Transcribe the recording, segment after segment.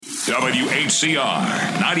WHCR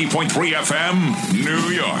 90.3 FM, New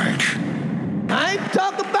York. I ain't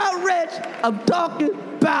talking about rich. I'm talking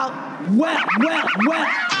about wealth.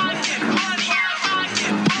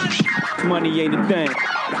 Money ain't a thing.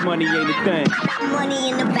 Money ain't a thing. Money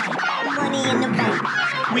in the bank. Money in the bank.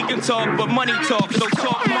 We can talk, but money talk, so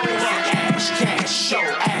talk more. Ash cash show,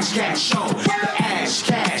 ash cash show, the ash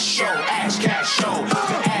cash show, ash cash show,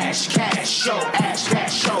 the ash cash show, ash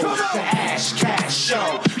cash show, the ash cash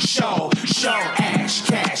show, ash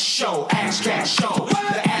cash show, ash cash show,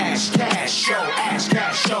 the ash cash show, ash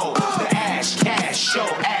cash show, the ash cash show,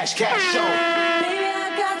 ash cash show. Baby,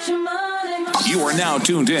 I got your money. You are now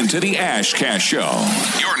tuned in to the Ash Cash Show,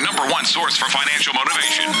 your number one source for financial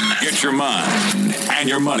motivation. Get your mind and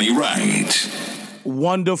your money right.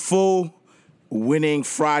 Wonderful winning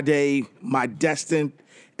Friday, my destined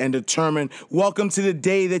and determined. Welcome to the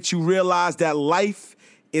day that you realize that life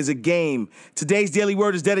is a game. Today's daily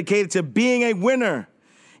word is dedicated to being a winner.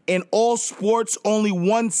 In all sports, only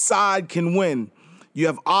one side can win. You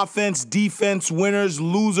have offense, defense, winners,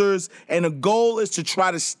 losers, and the goal is to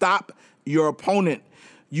try to stop your opponent.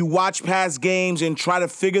 You watch past games and try to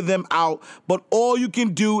figure them out, but all you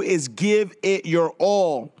can do is give it your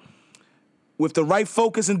all. With the right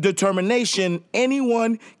focus and determination,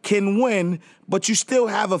 anyone can win, but you still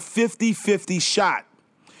have a 50-50 shot.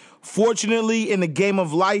 Fortunately, in the game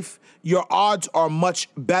of life, your odds are much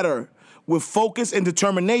better. With focus and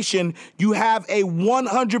determination, you have a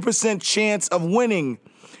 100% chance of winning.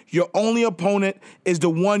 Your only opponent is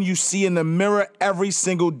the one you see in the mirror every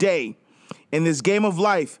single day. In this game of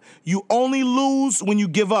life, you only lose when you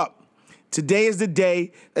give up. Today is the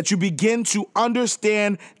day that you begin to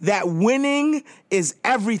understand that winning is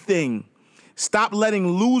everything. Stop letting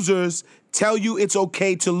losers tell you it's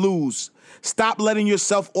okay to lose. Stop letting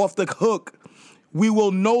yourself off the hook. We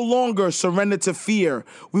will no longer surrender to fear.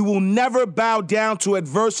 We will never bow down to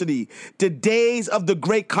adversity. The days of the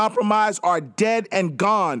great compromise are dead and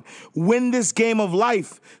gone. Win this game of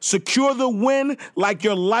life. Secure the win like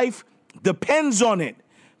your life depends on it.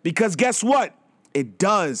 Because guess what? It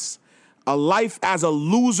does. A life as a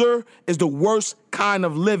loser is the worst kind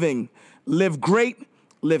of living. Live great,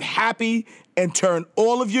 live happy, and turn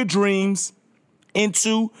all of your dreams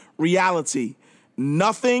into reality.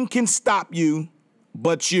 Nothing can stop you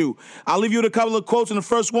but you. I'll leave you with a couple of quotes. And the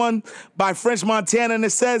first one by French Montana, and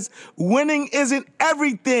it says, winning isn't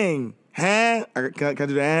everything. Can I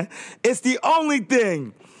do that? It's the only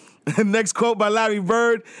thing. Next quote by Larry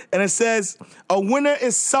Bird, and it says, a winner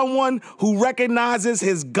is someone who recognizes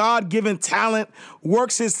his God-given talent,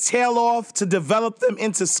 works his tail off to develop them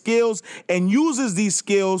into skills, and uses these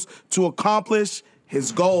skills to accomplish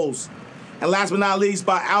his goals. And last but not least,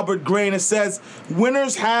 by Albert Grain, it says,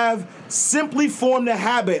 winners have simply formed the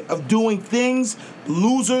habit of doing things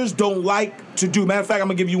losers don't like to do. Matter of fact, I'm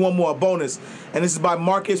going to give you one more, a bonus. And this is by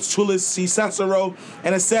Marcus Tullis C. Cicero.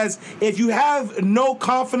 And it says, if you have no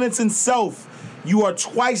confidence in self, you are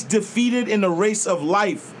twice defeated in the race of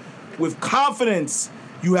life. With confidence,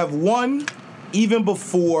 you have won even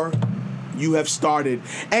before you have started.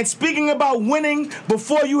 And speaking about winning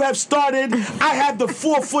before you have started, I have the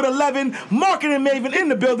 4'11" marketing maven in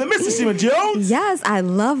the building, Mr. Seema Jones. Yes, I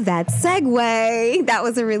love that segue. That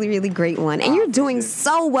was a really, really great one. And you're doing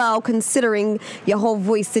so well considering your whole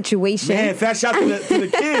voice situation. Man, fat shout to the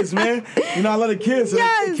kids, man. You know, I love the kids, so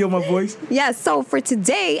they kill my voice. Yes, so for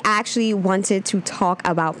today, I actually wanted to talk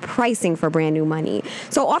about pricing for brand new money.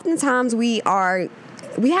 So oftentimes we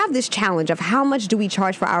have this challenge of how much do we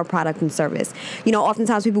charge for our product and service. You know,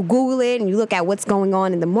 oftentimes people Google it and you look at what's going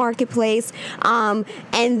on in the marketplace, and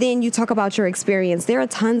then you talk about your experience. There are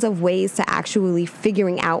tons of ways to actually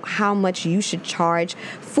figuring out how much you should charge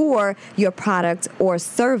for your product or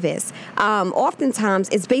service. Oftentimes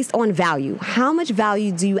it's based on value. How much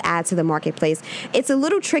value do you add to the marketplace? It's a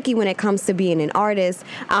little tricky when it comes to being an artist,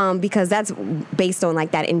 because that's based on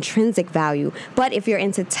like that intrinsic value. But if you're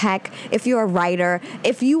into tech, if you're a writer,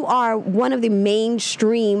 if you are one of the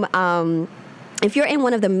mainstream, if you're in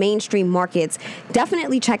one of the mainstream markets,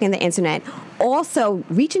 definitely check in the internet. Also,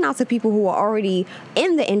 reaching out to people who are already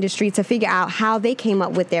in the industry to figure out how they came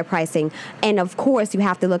up with their pricing. And of course, you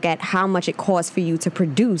have to look at how much it costs for you to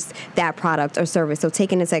produce that product or service. So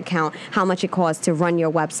taking into account how much it costs to run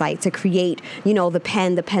your website, to create, you know, the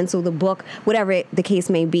pen, the pencil, the book, whatever the case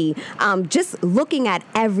may be. Just looking at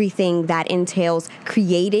everything that entails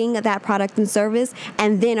creating that product and service.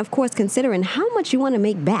 And then, of course, considering how much you want to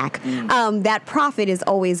make back. That profit is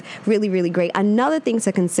always really, really great. Another thing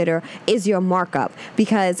to consider is your markup,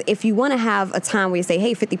 because if you want to have a time where you say,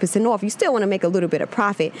 hey, 50% off, you still want to make a little bit of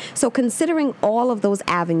profit. So considering all of those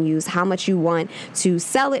avenues, how much you want to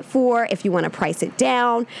sell it for, if you want to price it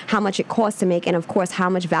down, how much it costs to make, and of course, how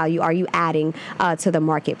much value are you adding to the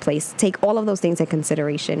marketplace. Take all of those things in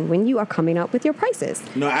consideration when you are coming up with your prices.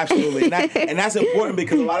 No, absolutely. And that's important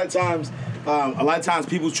because a lot of times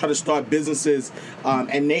people try to start businesses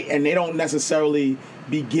and they don't necessarily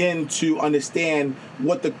begin to understand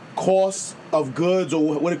what the cost of goods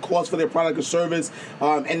or what it costs for their product or service,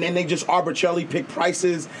 and then they just arbitrarily pick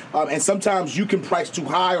prices, and sometimes you can price too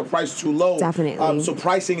high or price too low. Definitely. So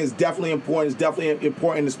pricing is definitely important. It's definitely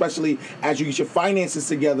important, especially as you get your finances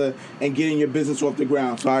together and getting your business off the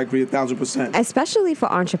ground. So I agree 1,000%. Especially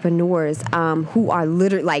for entrepreneurs who are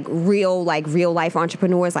literally like real life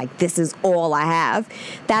entrepreneurs, like this is all I have.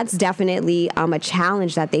 That's definitely a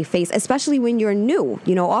challenge that they face, especially when you're new.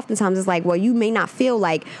 You know, oftentimes it's like, well, you may not feel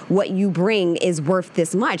like what you bring is worth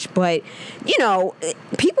this much, but you know,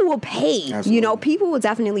 people will pay. Absolutely. You know, people will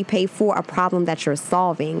definitely pay for a problem that you're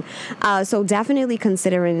solving. So definitely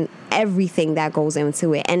considering everything that goes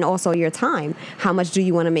into it, and also your time. How much do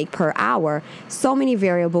you want to make per hour? So many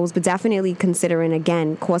variables, but definitely considering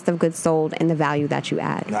again cost of goods sold and the value that you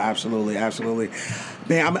add. No, absolutely,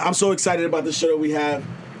 man. I'm so excited about the show that we have.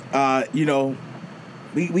 You know.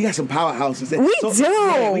 We got some powerhouses. We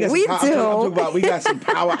do. We got some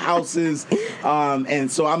powerhouses,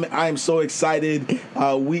 and so I'm so excited.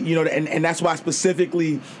 And that's why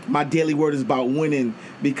specifically my daily word is about winning,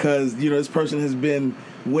 because this person has been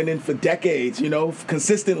winning for decades,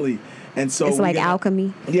 consistently. And so it's like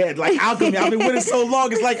alchemy. Yeah, like alchemy. I've been winning so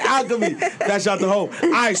long, it's like alchemy. That's out the hole. All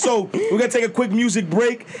right, so we're gonna take a quick music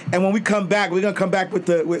break, and when we come back, we're gonna come back with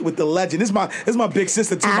the legend. This is my big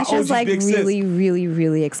sister too. Ash my OG is like big really, sis. really,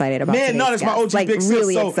 really excited about. Man, no, that's my OG like, big sis.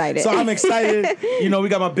 Really excited. So I'm excited. We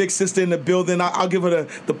got my big sister in the building. I'll give her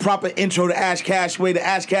the proper intro to Ash Cash way, the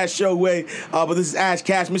Ash Cash Show way. But this is Ash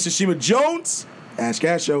Cash, Mr. Shima Jones. Ash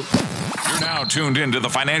Cash Show. You're now tuned into the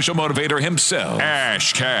financial motivator himself,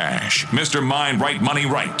 Ash Cash, Mr. Mind Right, Money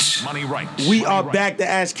Right. Money Right. We are back, the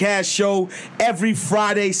Ash Cash Show, every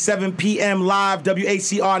Friday, 7 p.m. live,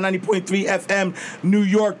 WACR 90.3 FM, New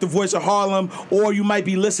York, the voice of Harlem, or you might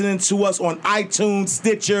be listening to us on iTunes,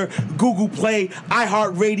 Stitcher, Google Play,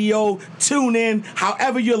 iHeartRadio, TuneIn.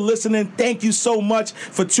 However you're listening, thank you so much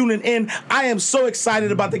for tuning in. I am so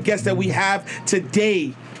excited about the guest that we have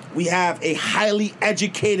today. We have a highly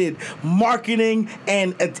educated marketing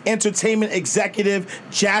and entertainment executive,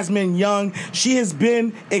 Jasmine Young. She has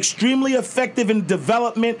been extremely effective in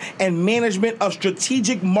development and management of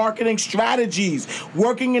strategic marketing strategies.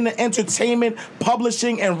 Working in the entertainment,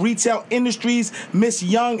 publishing, and retail industries, Miss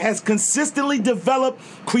Young has consistently developed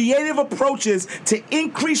creative approaches to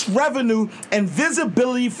increase revenue and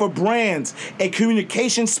visibility for brands. A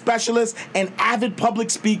communication specialist and avid public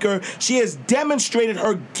speaker, she has demonstrated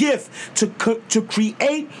her gift to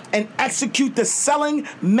create and execute the selling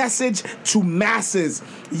message to masses.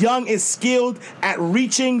 Young is skilled at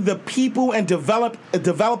reaching the people and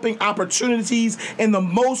developing opportunities in the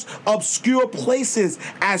most obscure places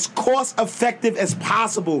as cost-effective as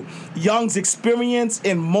possible. Young's experience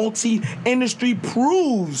in multi-industry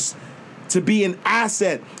proves to be an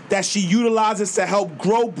asset that she utilizes to help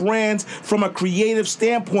grow brands from a creative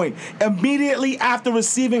standpoint. Immediately after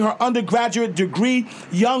receiving her undergraduate degree,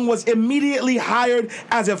 Young was immediately hired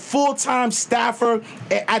as a full-time staffer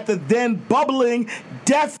at the then bubbling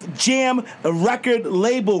Def Jam record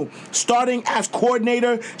label. Starting as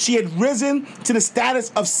coordinator, she had risen to the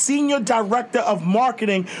status of senior director of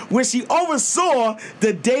marketing, where she oversaw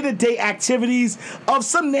the day-to-day activities of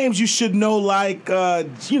some names you should know, like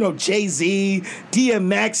Jay-Z,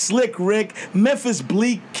 DMX, Slick Rick, Memphis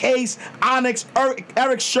Bleak, Case, Onyx,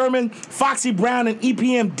 Eric Sherman, Foxy Brown, and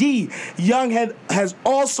EPMD. Young has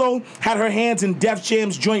also had her hands in Def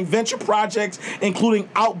Jam's joint venture projects, including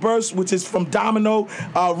Outburst, which is from Domino,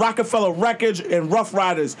 Rockefeller Records, and Rough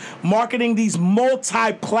Riders. Marketing these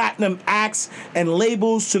multi-platinum acts and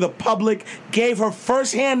labels to the public gave her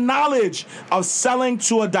first-hand knowledge of selling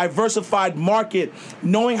to a diversified market.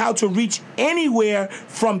 Knowing how to reach anywhere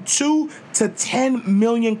from 2 to 10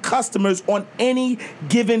 million customers on any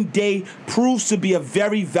given day proves to be a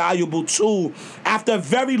very valuable tool. After a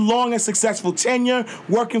very long and successful tenure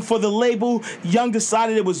working for the label, Young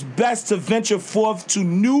decided it was best to venture forth to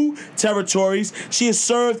new territories. She has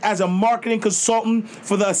served as a marketing consultant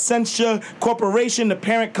for the Essentia Corporation, the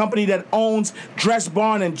parent company that owns Dress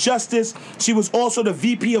Barn and Justice. She was also the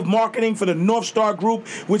VP of marketing for the North Star Group,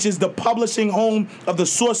 which is the publishing home of the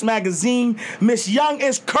Source magazine. Miss Young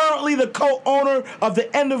is currently the co-owner of the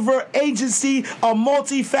Endeavor Agency, a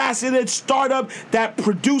multifaceted startup that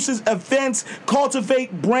produces events,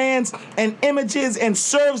 cultivate brands and images, and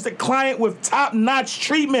serves the client with top-notch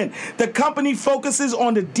treatment. The company focuses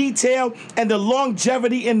on the detail and the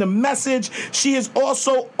longevity in the message. She has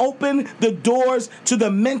also opened the doors to the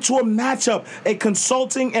Mentor Matchup, a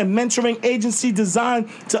consulting and mentoring agency designed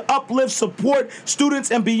to uplift, support students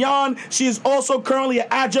and beyond. She is also currently an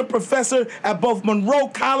adjunct professor at both Monroe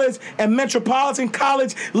College and Metropolitan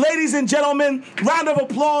College. Ladies and gentlemen, round of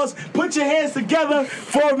applause. Put your hands together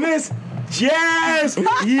for Miss Jazz Young.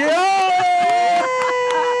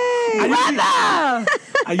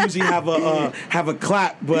 I usually have a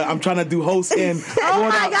clap, but I'm trying to do host and and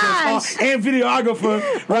videographer.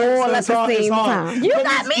 Right? All at the same time. You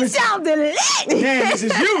got me sounding lit. Man,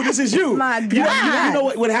 this is you. My God. You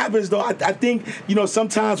know what happens though? I think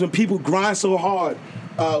sometimes when people grind so hard.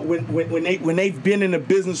 When they've been in the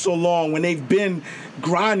business so long, when they've been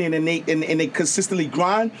grinding and they consistently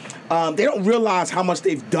grind, they don't realize how much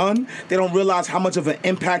they've done. They don't realize how much of an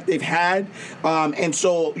impact they've had. And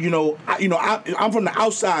so I'm from the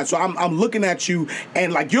outside, so I'm looking at you,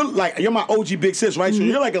 and you're my OG big sis, right? So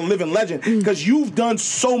you're like a living legend because you've done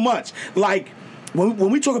so much. Like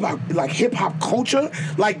when we talk about like hip hop culture,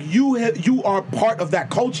 like you are part of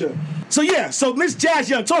that culture. So Miss Jazz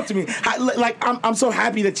Young, talk to me. I'm so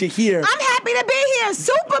happy that you're here. I'm happy to be here.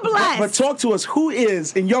 Super blessed. But talk to us. Who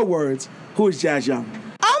is, in your words, who is Jazz Young?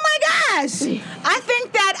 Oh my gosh. I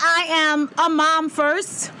think that I am a mom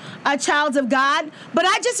first, a child of God, but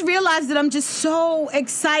I just realized that I'm just so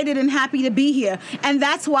excited and happy to be here, and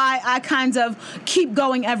that's why I kind of keep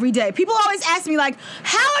going every day. People always ask me, like,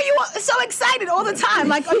 how are you so excited all the time?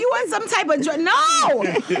 Like, are you on some type of joy? No!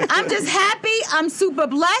 I'm just happy, I'm super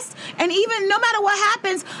blessed, and even no matter what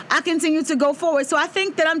happens, I continue to go forward. So I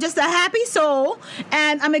think that I'm just a happy soul,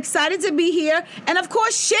 and I'm excited to be here, and of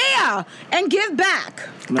course, share and give back.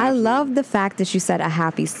 I love the fact that you said a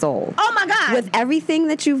happy soul. Oh my God. With everything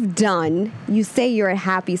that you've done, you say you're a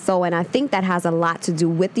happy soul, and I think that has a lot to do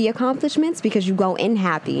with the accomplishments because you go in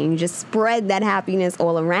happy and you just spread that happiness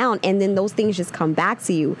all around, and then those things just come back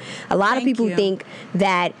to you. A lot of people think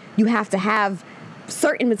that you have to have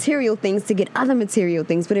certain material things to get other material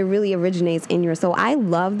things, but it really originates in your soul. I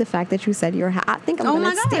love the fact that you said I think I'm going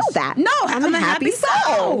to steal that. No, I'm a happy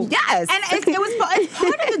soul. Yes. And it's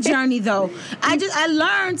part of the journey, though. I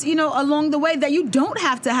learned, along the way that you don't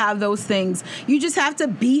have to have those things. You just have to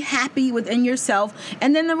be happy within yourself,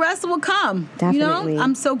 and then the rest will come. Definitely.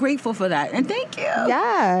 I'm so grateful for that, and thank you.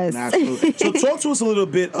 Yes. Absolutely. So talk to us a little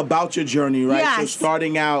bit about your journey, right? Yes. So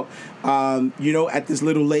starting out, at this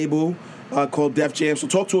little label called Def Jam. So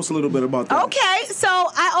talk to us a little bit about that. Okay, so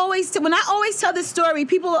when I always tell this story,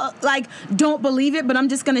 people don't believe it, but I'm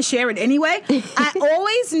just going to share it anyway. I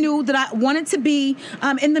always knew that I wanted to be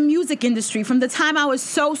in the music industry from the time I was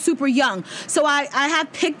so super young. So I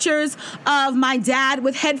have pictures of my dad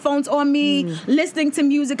with headphones on me, listening to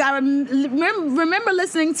music. I remember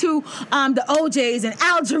listening to the OJs and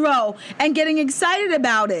Al Jarreau and getting excited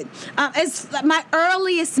about it. It's my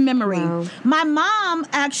earliest memory. Wow. My mom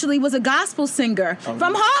actually was a gospel singer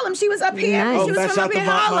from Harlem. She was up here. Nice. She was from up here in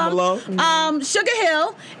Harlem. Sugar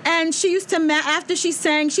Hill. And she used to, after she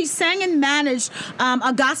sang and managed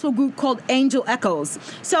a gospel group called Angel Echoes.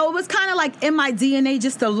 So it was kind of like in my DNA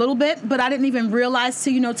just a little bit, but I didn't even realize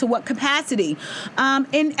to what capacity.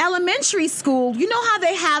 In elementary school, you know how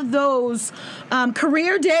they have those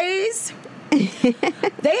career days?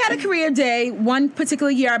 They had a career day one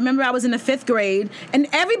particular year. I remember I was in the 5th grade, and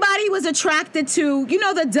everybody was attracted to,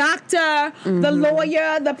 the doctor, the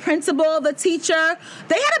lawyer, the principal, the teacher.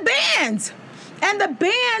 They had a band. And the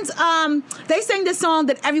band, they sang this song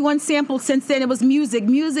that everyone sampled since then. It was Music.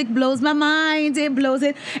 Music blows my mind. It blows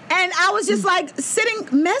it. And I was just sitting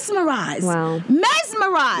mesmerized. Wow.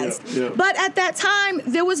 Mesmerized. Yeah. But at that time,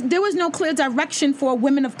 there was no clear direction for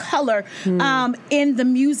women of color in the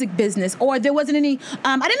music business. Or there wasn't any,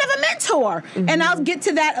 I didn't have a mentor. And I'll get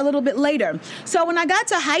to that a little bit later. So when I got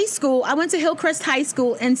to high school, I went to Hillcrest High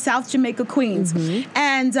School in South Jamaica, Queens.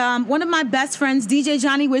 And one of my best friends, DJ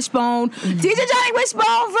Johnny Wishbone, DJ Johnny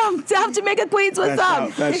Wishbone from South Jamaica, Queens. What's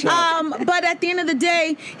up? But at the end of the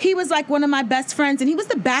day, he was like one of my best friends, and he was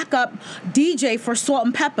the backup DJ for Salt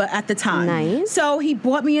and Pepper at the time. Nice. So he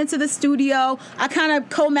brought me into the studio. I kind of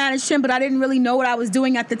co-managed him, but I didn't really know what I was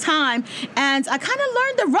doing at the time. And I kind of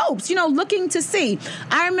learned the ropes, looking to see.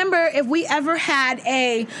 I remember if we ever had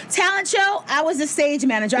a talent show, I was the stage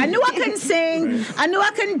manager. I knew I couldn't sing. I knew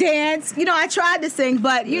I couldn't dance. I tried to sing,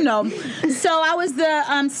 but, So I was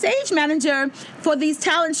the stage manager for these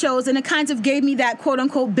talent shows, and it kind of gave me that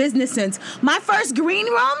quote-unquote business sense. My first green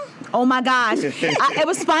room, oh my gosh, it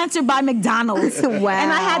was sponsored by McDonald's. Wow.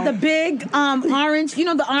 And I had the big orange,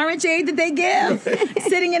 the orange aid that they give,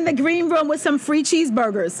 sitting in the green room with some free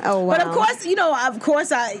cheeseburgers. Oh, wow. But of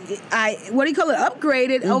course, I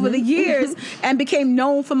upgraded over the years and became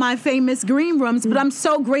known for my famous green rooms, but I'm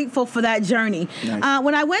so grateful for that journey. Nice.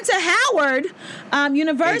 When I went to Howard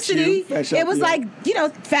University, it was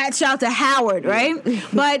fat shout to Howard, right?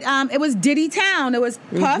 But it was Diddy Town. It was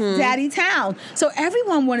Puff Daddy Town. So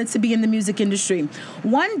everyone wanted to be in the music industry.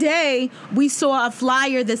 One day, we saw a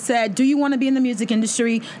flyer that said, "Do you want to be in the music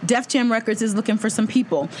industry? Def Jam Records is looking for some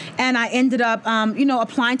people." And I ended up,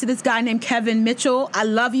 applying to this guy named Kevin Mitchell. I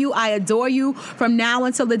love you. I adore you. From now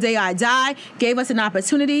until the day I die. Gave us an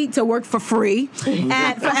opportunity to work for free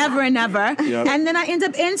and forever and ever. Yep. And then I ended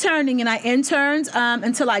up interning, and I interned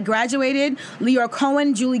until I graduated. Leora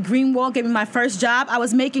Cohen, Julie Greenwald gave me my first job. I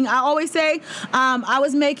was making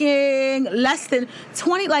less than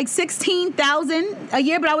 16,000 a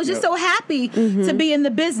year, but I was just so happy to be in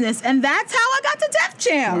the business, and that's how I got to Def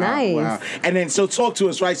Jam. Nice. Wow. And then, so talk to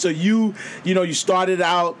us, right? So you started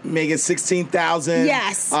out making 16,000.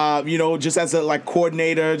 Yes. Just as a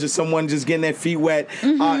coordinator, just someone just getting their feet wet,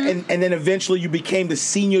 and then eventually you became the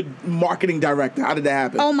senior marketing director. How did that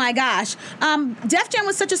happen? Oh my gosh, Def Jam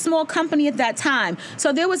was such a small company at that time.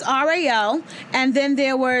 So there was RAL, and then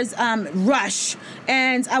there was Rush,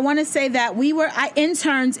 and I want to say that I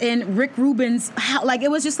interned in Rick Rubin's house. It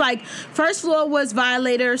was just first floor was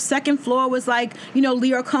Violator, second floor was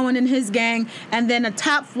Leora Cohen and his gang, and then the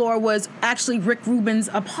top floor was actually Rick Rubin's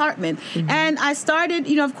apartment. And I started,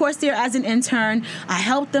 of course, there as an intern. I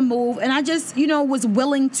helped them move, and I just, was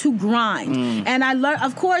willing to grind. And I learned,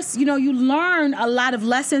 of course, you learn a lot of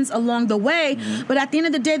lessons along the way, but at the end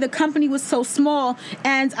of the day, the company was so small,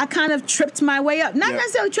 and I kind of tripped my way up. Not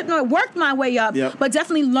necessarily tripped, worked my way up, but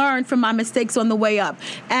definitely learned from my mistakes on the way up.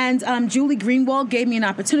 And Julie Greenwald gave me an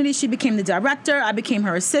opportunity. She became the director. I became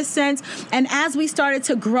her assistant. And as we started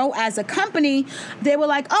to grow as a company, they were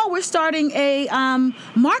like, "Oh, we're starting a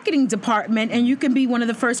marketing department, and you can be one of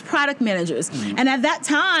the first product managers." And at that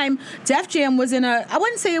time, Def Jam was I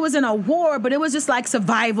wouldn't say it was in a war, but it was just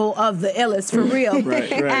survival of the illest, for real.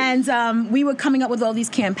 Right. And we were coming up with all these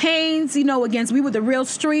campaigns, against, we were the Real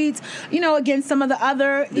Streets, against some of the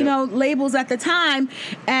other, labels at the time.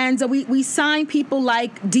 And we signed people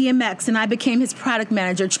like DMX, and I became his product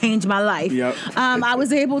manager. Changed my life. Yep. I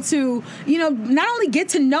was able to, not only get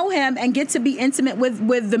to know him and get to be intimate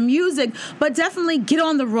with the music, but definitely get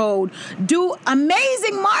on the road, do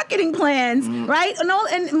amazing marketing plans, right?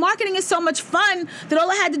 And marketing is so much fun that all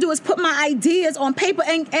I had to do is put my ideas on paper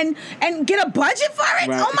and get a budget for it.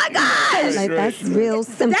 Right. Oh my gosh. That's real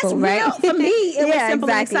simple, That's right? real. For me, it was simple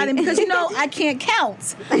and exactly. exciting because, I can't count.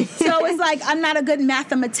 So it's I'm not a good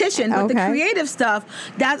mathematician, but the creative stuff,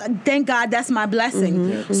 thank God, that's my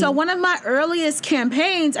blessing. So one of my earliest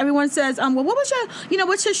campaigns, everyone says, well, what was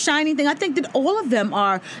what's your shining thing? I think that all of them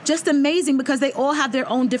are just amazing because they all have their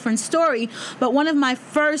own different story. But one of my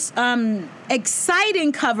first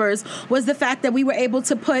exciting covers was the fact that we were able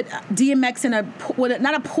to put DMX in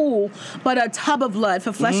not a pool, but a tub of blood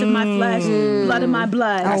for flesh of my flesh, blood of my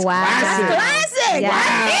blood. Oh, wow. That's classic.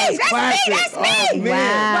 That's me.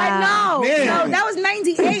 Wow. But no, that was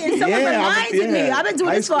 98, and someone reminded me. I've been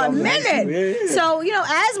doing this for a minute. So,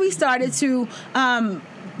 as we started to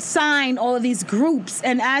sign all of these groups,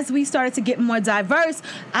 and as we started to get more diverse,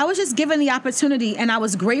 I was just given the opportunity, and I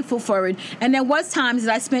was grateful for it. And there was times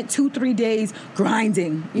that I spent 2-3 days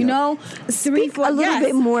grinding, you know? Speak a little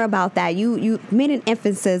bit more about that. You made an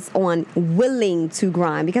emphasis on willing to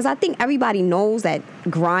grind, because I think everybody knows that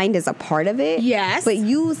grind is a part of it. Yes. But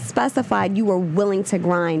you specified you were willing to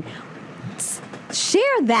grind.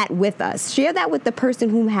 share that with us. Share that with the person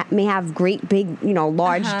who may have great, big,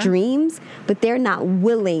 large dreams, but they're not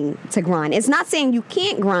willing to grind. It's not saying you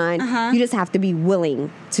can't grind. You just have to be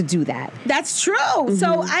willing to do that. That's true.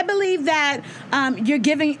 So I believe that you're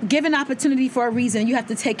given opportunity for a reason. You have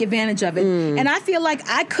to take advantage of it. And I feel like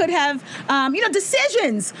I could have,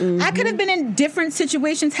 decisions. I could have been in different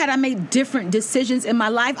situations had I made different decisions in my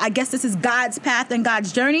life. I guess this is God's path and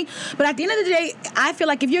God's journey. But at the end of the day, I feel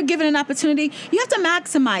like if you're given an opportunity, you have to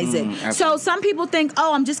maximize it. Absolutely. So some people think,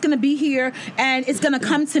 oh, I'm just going to be here and it's going to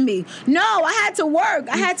come to me. No, I had to work.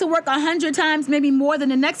 I had to work 100 times, maybe more than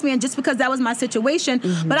the next man, just because that was my situation.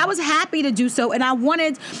 But I was happy to do so. And I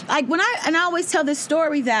wanted, I always tell this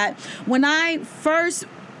story that when I first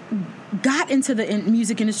got into the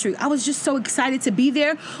music industry, I was just so excited to be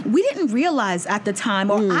there. We didn't realize at the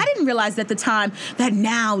time, or I didn't realize at the time, that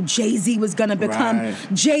now Jay-Z was going to become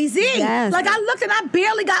Jay-Z. Yes. Like, I looked and I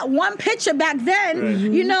barely got one picture back then,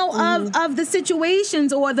 of the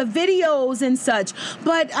situations or the videos and such.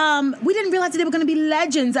 But we didn't realize that they were going to be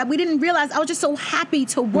legends. We didn't realize. I was just so happy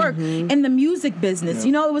to work in the music business.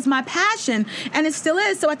 It was my passion, and it still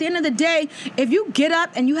is. So at the end of the day, if you get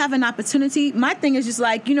up and you have an opportunity, my thing is just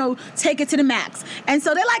like, take it to the max. And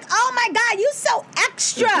so they're like, oh my God, you so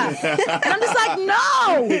extra. And I'm just like,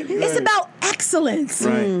 no, it's about excellence.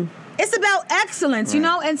 Right. It's about excellence,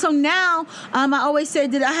 And so now I always say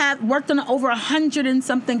that I have worked on over 100 and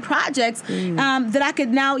something projects that I could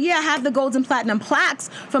now, have the gold and platinum plaques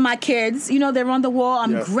for my kids. They're on the wall.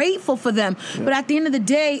 I'm grateful for them. But at the end of the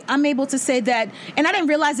day, I'm able to say that, and I didn't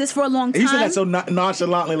realize this for a long time. You said that so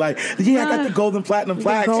nonchalantly, like, I got the gold and platinum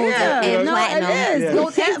plaques. And platinum. It is.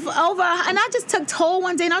 Gold and I just took toll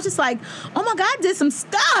one day, and I was just like, oh my God, I did some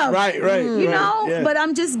stuff. Right. But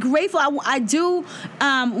I'm just grateful. I do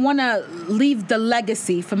want to leave the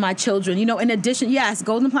legacy for my children. In addition, yes,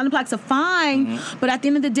 gold and platinum plaques are fine, but at the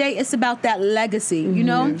end of the day, it's about that legacy.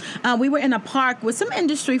 We were in a park with some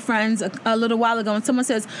industry friends a little while ago, and someone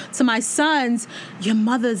says to my sons, "Your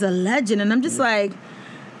mother's a legend," and I'm just like.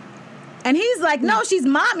 And he's like, no, she's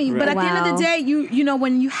mommy. But at the end of the day, you know,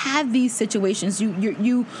 when you have these situations,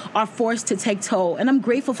 you are forced to take toll. And I'm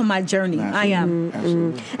grateful for my journey. Absolutely. I am.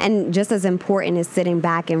 Absolutely. And just as important is sitting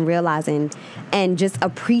back and realizing and just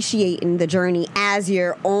appreciating the journey as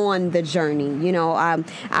you're on the journey.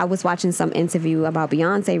 I was watching some interview about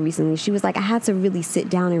Beyonce recently. She was like, I had to really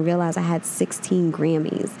sit down and realize I had 16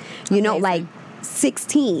 Grammys. Like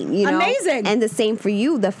 16, Amazing. And the same for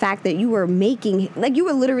you, the fact that you were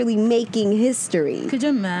literally making history. Could you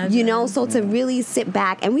imagine? So to really sit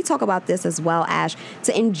back, and we talk about this as well, Ash,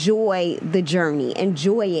 to enjoy the journey,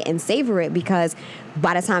 enjoy it and savor it, because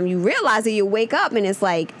by the time you realize it, you wake up and it's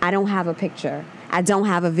like, I don't have a picture. I don't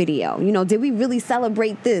have a video. Did we really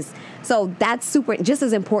celebrate this? So that's just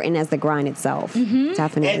as important as the grind itself. Mm-hmm.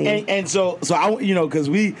 Definitely. And so I, because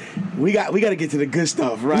we got to get to the good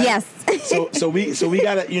stuff, right? Yes. so we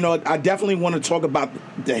got to, I definitely want to talk about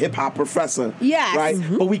the hip hop professor. Yes. Right.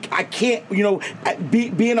 Mm-hmm. But I can't,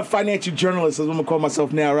 being a financial journalist, is what I'm gonna call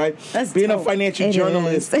myself now, right? That's being dope. a financial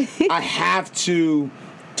journalist, I have to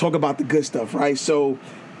talk about the good stuff, right? So,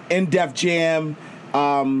 in Def Jam.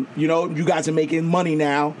 You guys are making money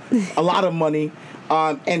now, a lot of money.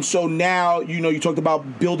 And so now, you talked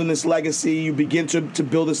about building this legacy. You begin to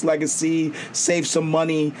build this legacy, save some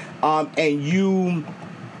money, and you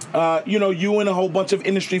and a whole bunch of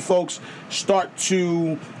industry folks start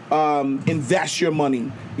to invest your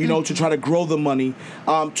money, to try to grow the money.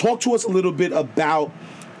 Talk to us a little bit about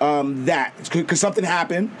that, because something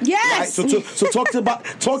happened. Yes. Right? So talk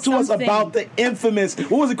to us about the infamous,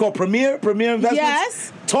 what was it called? Premier Investments.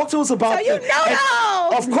 Yes. Talk to us about.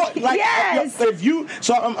 So of course. Yes. If you,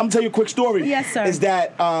 so I'm gonna tell you a quick story. Yes, sir. Is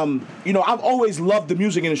that I've always loved the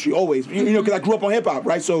music industry, always. Because I grew up on hip hop,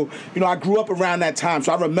 right? So I grew up around that time.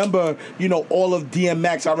 So I remember all of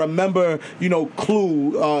DMX. I remember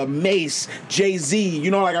Clue, Mace, Jay-Z.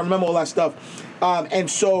 I remember all that stuff. And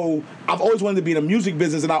so I've always wanted to be in the music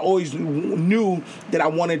business, and I always knew that I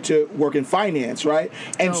wanted to work in finance, right?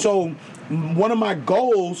 And so one of my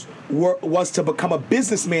goals was to become a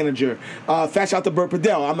business manager. Fast out to Burt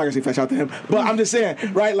Padell. I'm not gonna say fast out to him, but I'm just saying,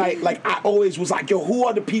 right? Like I always was like, yo, who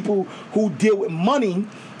are the people who deal with money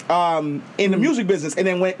in the music business? And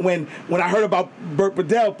then when I heard about Burt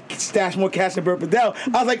Padell, Stash More Cash than Burt Padell,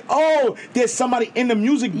 I was like, oh, there's somebody in the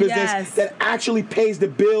music business that actually pays the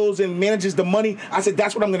bills and manages the money. I said,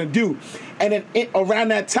 that's what I'm gonna do. And then around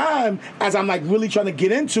that time, as I'm like really trying to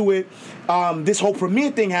get into it, this whole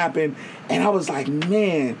Premier thing happened, and I was like,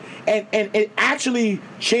 man, and it actually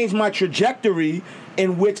changed my trajectory,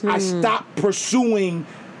 in which I stopped pursuing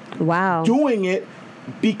doing it,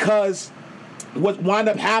 because what wound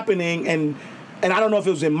up happening, and I don't know if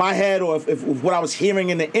it was in my head or if what I was hearing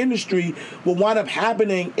in the industry, what wound up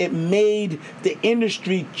happening, it made the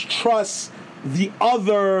industry trust the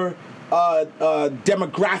other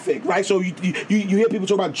demographic, right? So you hear people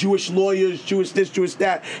talk about Jewish lawyers, Jewish this, Jewish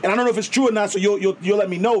that, and I don't know if it's true or not. So you'll let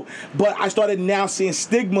me know. But I started now seeing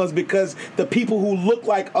stigmas because the people who look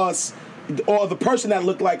like us, or the person that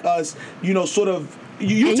looked like us, sort of.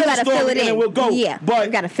 You tell the story and then we'll go. Yeah, but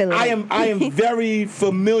you gotta fill it in. I am very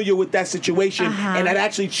familiar with that situation, and that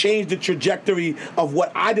actually changed the trajectory of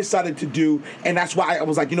what I decided to do, and that's why I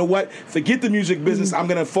was like, you know what? Forget the music business. I'm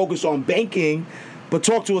gonna focus on banking. But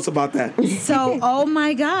talk to us about that. So, oh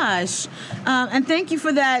my gosh. And thank you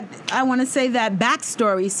for that, I want to say that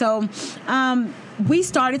backstory. So, we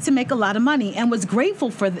started to make a lot of money and was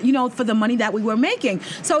grateful for the money that we were making.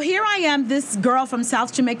 So here I am, this girl from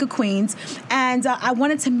South Jamaica, Queens, and I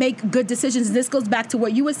wanted to make good decisions. And this goes back to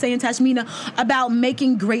what you were saying, Tashmina, about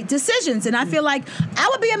making great decisions. And I feel like I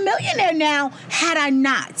would be a millionaire now had I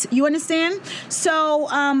not. You understand? So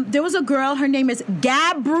there was a girl, her name is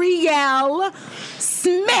Gabrielle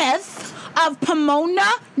Smith of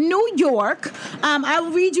Pomona, New York. I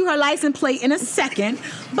will read you her license plate in a second.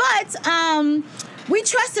 But we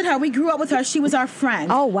trusted her. We grew up with her. She was our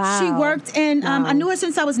friend. Oh, wow. She worked in, I knew her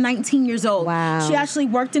since I was 19 years old. Wow. She actually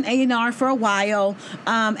worked in A&R for a while,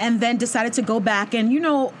 and then decided to go back. And,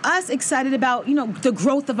 us excited about, the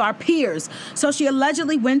growth of our peers. So she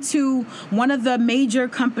allegedly went to one of the major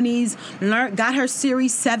companies, got her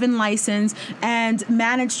Series 7 license, and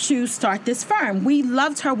managed to start this firm. We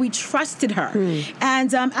loved her. We trusted her.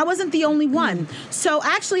 And I wasn't the only one. So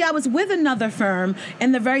actually, I was with another firm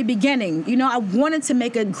in the very beginning. I wanted to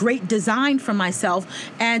make a great design for myself,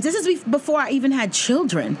 and this is before I even had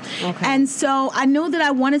children. Okay. And so I knew that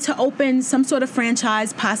I wanted to open some sort of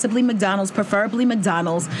franchise, possibly McDonald's, preferably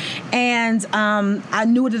McDonald's, and I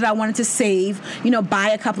knew that I wanted to save, buy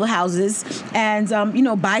a couple of houses, and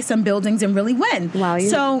buy some buildings and really win. Wow,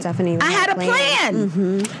 you definitely had a plan.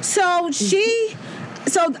 Mm-hmm.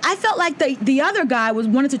 So I felt like the other guy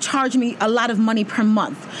wanted to charge me a lot of money per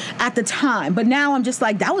month at the time. But now I'm just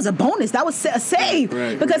like, that was a bonus. That was a save.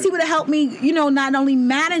 Because he would have helped me, not only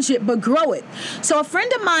manage it, but grow it. So a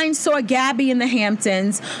friend of mine saw Gabby in the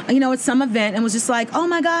Hamptons, at some event, and was just like, oh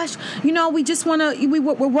my gosh, we just want to,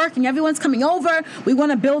 we're working. Everyone's coming over. We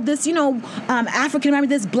want to build this, African-American,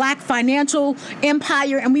 this black financial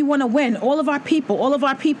empire, and we want to win. All of our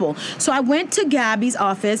people. So I went to Gabby's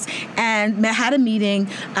office and had a meeting.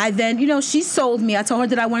 I then, she sold me. I told her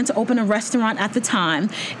that I wanted to open a restaurant at the time,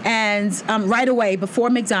 and right away before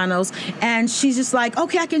McDonald's. And she's just like,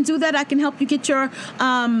 okay, I can do that. I can help you get your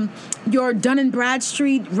Dun and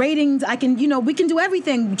Bradstreet ratings. I can, we can do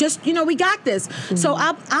everything. Just, we got this. Mm-hmm. So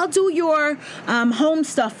I'll do your home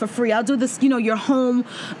stuff for free. I'll do this, your home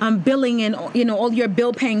billing and, all your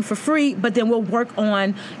bill paying for free. But then we'll work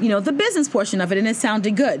on, the business portion of it. And it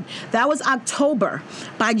sounded good. That was October.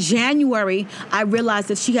 By January, I realized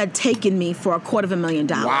that she had taken me for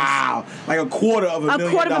 $250,000. Wow. Like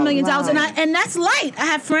 $250,000. $250,000. And that's light. I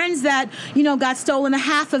have friends that, got stolen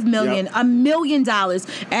 $500,000, $1 million.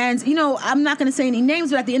 And, I'm not going to say any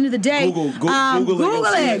names, but at the end of the day, Google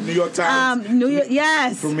it. New York Times.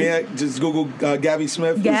 Yes. Premier, just Google Gabby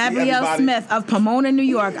Smith. Gabrielle Smith of Pomona, New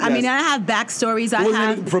York. Yes. I mean, I have backstories. I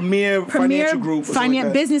have Premier Financial Group.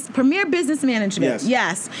 Premier Business Management.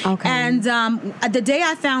 Yes. Okay. And the day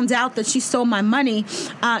I found out that she stole my money,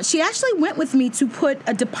 she actually went with me to put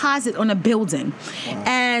a deposit on a building. Wow.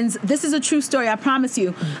 And this is a true story, I promise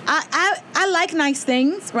you. I like nice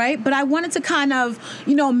things, right? But I wanted to kind of,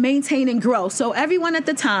 maintain and grow. So everyone at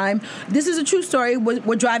the time, this is a true story,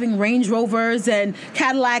 were driving Range Rovers and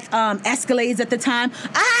Cadillac Escalades at the time.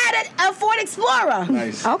 I had a Ford Explorer.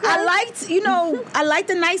 Nice. Okay. I liked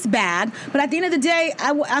a nice bag, but at the end of the day,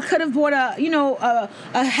 I could have bought a $500,000,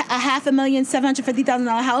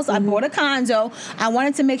 $750,000 house. I bought a condo. I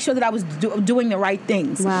wanted to make sure that I was doing the right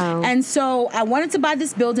things. Wow. And so I wanted to buy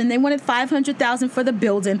this building. They wanted $500,000 for the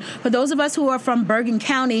building. For those of us who are from Bergen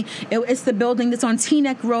County, it's the building that's on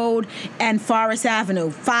Teaneck Road and Forest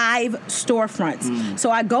Avenue, 5 storefronts.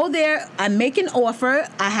 So I go there, I make an offer,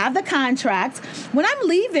 I have the contract. When I'm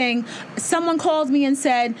leaving, someone called me and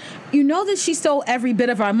said, that she stole every bit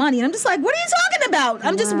of our money. And I'm just like, what are you talking about?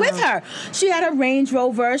 I'm just with her. She had a Range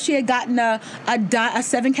Rover. She had gotten a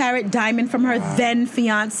 7-carat diamond from her then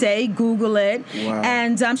fiance. Google it. Wow.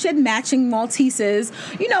 And she had matching Malteses,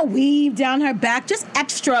 weave down her back, just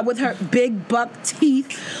extra with her big buck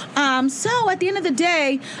teeth. So at the end of the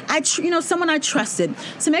day, someone I trusted.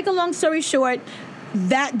 To make a long story short,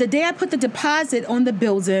 that the day I put the deposit on the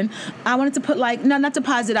building, I wanted to put not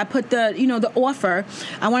deposit. I put the offer.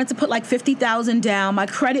 I wanted to put like $50,000 down. My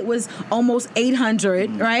credit was almost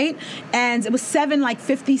 800, right? And it was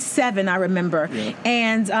 757. I remember,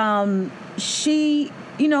 and she.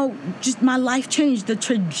 Just my life changed. The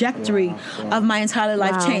trajectory of my entire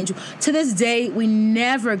life changed. To this day, we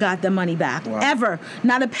never got the money back, ever.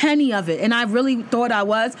 Not a penny of it. And I really thought I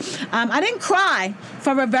was. I didn't cry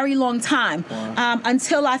for a very long time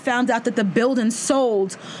until I found out that the building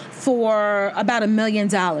sold for about $1 million.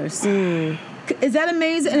 Is that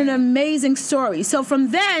amazing? And an amazing story. So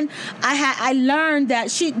from then, I learned that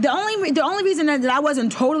the only reason that I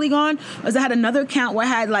wasn't totally gone was I had another account where I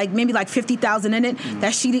had maybe $50,000 in it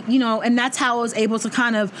that she, and that's how I was able to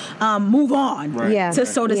kind of move on,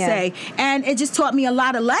 so to say. And it just taught me a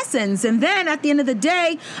lot of lessons. And then at the end of the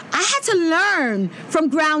day, I had to learn from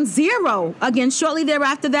ground zero. Again, shortly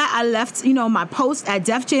thereafter that, I left, my post at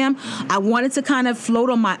Def Jam. I wanted to kind of float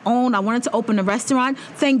on my own. I wanted to open a restaurant.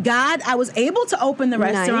 Thank God I was able to open the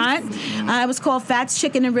restaurant. It was called Fats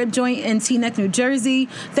Chicken and Rib Joint in Teaneck, New Jersey.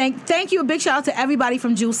 Thank you. A big shout out to everybody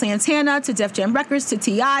from Jules Santana to Def Jam Records to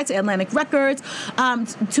T.I. to Atlantic Records,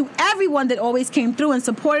 to everyone that always came through and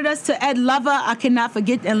supported us. To Ed Lover, I cannot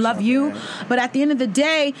forget and love you. But at the end of the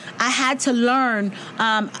day, I had to learn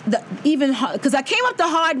because I came up the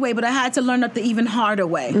hard way, but I had to learn up the even harder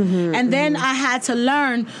way. And then I had to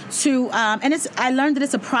learn to, I learned that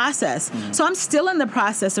it's a process. So I'm still in the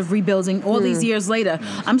process of rebuilding all these years later.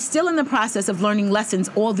 I'm still in the process of learning lessons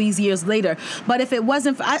all these years later. But if it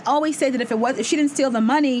wasn't, I always say that if she didn't steal the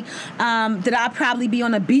money, that I'd probably be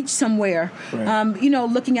on a beach somewhere,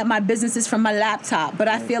 looking at my businesses from my laptop. But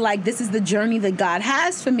I feel like this is the journey that God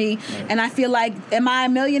has for me. And I feel like, am I a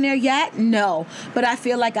millionaire yet? No. But I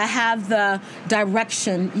feel like I have the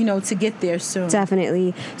direction, to get there soon.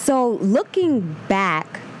 Definitely. So looking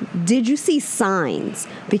back, did you see signs?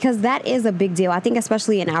 Because that is a big deal. I think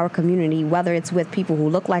especially in our community, whether it's with people who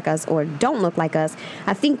look like us or don't look like us,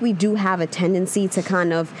 I think we do have a tendency to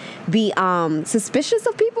kind of be suspicious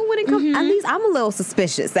of people when it comes. At least I'm a little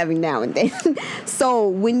suspicious every now and then. So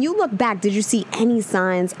when you look back, did you see any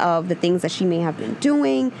signs of the things that she may have been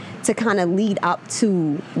doing to kind of lead up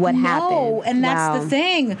to what happened? No, and that's the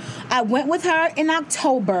thing. I went with her in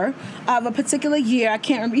October of a particular year. I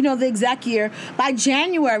can't remember, the exact year. By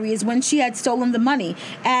January is when she had stolen the money.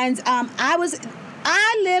 And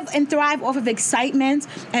I live and thrive off of excitement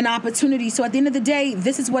and opportunity. So at the end of the day,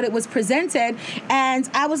 this is what it was presented. And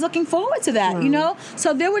I was looking forward to that,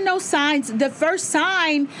 So there were no signs. The first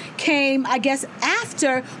sign came, I guess,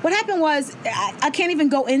 after. What happened was, I can't even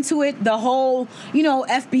go into it, the whole,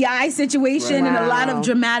 FBI situation and a lot of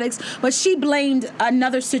dramatics. But she blamed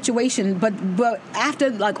another situation. But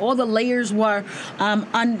after, all the layers were,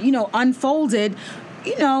 unfolded,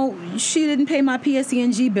 she didn't pay my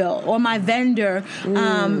PSE&G bill, or my vendor,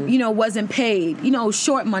 wasn't paid.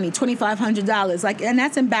 Short money, $2,500. And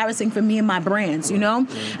that's embarrassing for me and my brands. And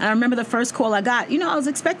I remember the first call I got. I was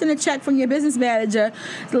expecting a check from your business manager,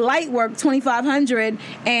 light work, $2,500,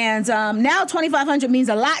 and now $2,500 means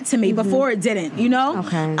a lot to me. Before it didn't.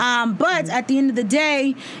 Okay. But at the end of the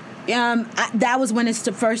day, that was when it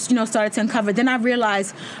first, started to uncover. Then I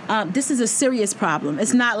realized this is a serious problem.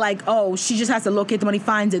 It's not like, she just has to locate the money,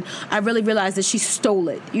 finds it. I really realized that she stole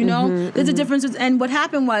it. There's a difference. And what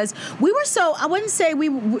happened was, we were so, I wouldn't say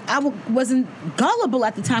I wasn't gullible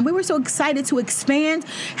at the time. We were so excited to expand.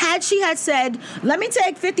 Had she had said, let me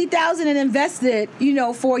take $50,000 and invest it,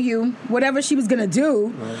 for you, whatever she was going to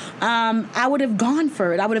do, I would have gone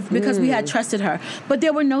for it. I would have, because we had trusted her. But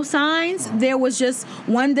there were no signs. There was just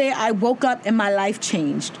one day I woke up and my life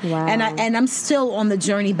changed. Wow. And I'm still on the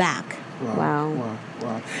journey back. Wow.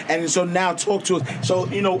 And so now talk to us. So,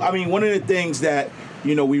 one of the things that,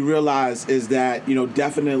 we realize is that,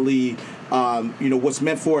 definitely, what's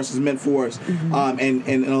meant for us is meant for us.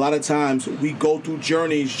 And a lot of times we go through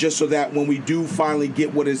journeys just so that when we do finally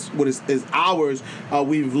get what is ours,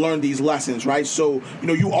 we've learned these lessons, right? So,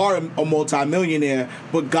 you are a multimillionaire,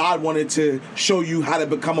 but God wanted to show you how to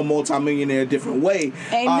become a multimillionaire a different way.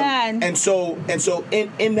 Amen. And so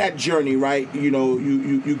in that journey, right, you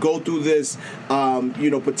go through this,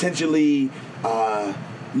 potentially,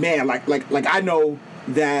 like I know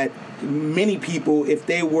that many people, if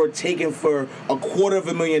they were taken for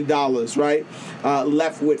 $250,000, right,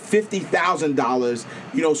 left with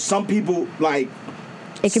 $50,000, some people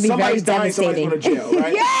It could be somebody's very dying, somebody's devastating. going to jail,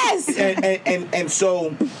 right? Yes. And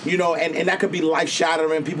so, you know, and that could be life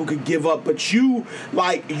shattering. People could give up, but you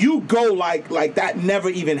go like that never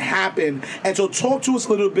even happened. And so, talk to us a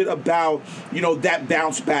little bit about, you know, that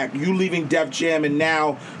bounce back. You leaving Def Jam and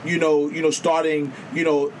now, you know, starting, you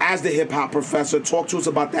know, as the hip hop professor. Talk to us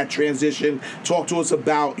about that transition. Talk to us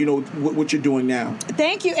about, you know, what you're doing now.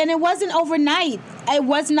 Thank you. And it wasn't overnight. It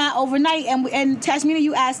was not overnight. And Tashmina,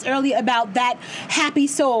 you asked earlier about that happy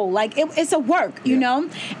soul. Like, it's a work, you know?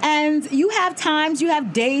 And you have times, you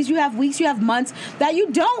have days, you have weeks, you have months that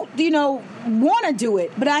you don't, you know, want to do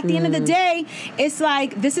it. But at the end of the day, it's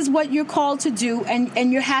like, this is what you're called to do,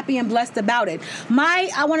 and you're happy and blessed about it.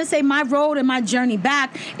 I want to say my road and my journey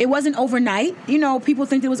back, it wasn't overnight. You know, people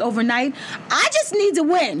think it was overnight. I just need to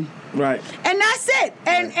win. Right. And that's it.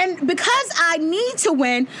 And because I need to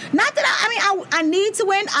win, not that I need to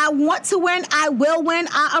win, I want to win, I will win,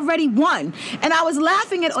 I already won. And I was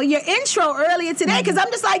laughing at your intro earlier today because I'm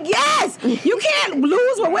just like, yes, you can't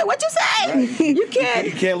lose. What'd you say? Right. You can't.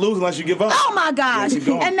 You can't lose unless you give up. Oh my gosh.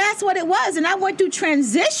 And that's what it was. And I went through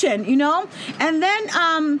transition, you know? And then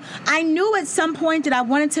I knew at some point that I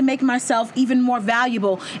wanted to make myself even more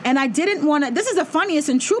valuable. And I didn't want to, this is the funniest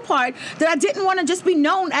and true part, that I didn't want to just be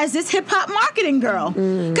known as this hip-hop marketing girl.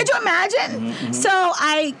 Could you imagine? Mm-hmm. So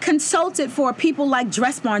I consulted for people like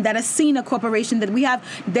Dressbarn, that Ascena Corporation that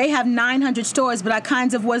they have 900 stores, but I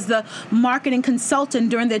kind of was the marketing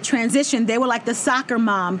consultant during their transition. They were like the soccer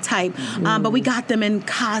mom type, but we got them in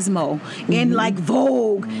Cosmo, in like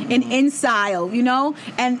Vogue, in InStyle, you know,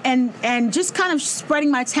 and just kind of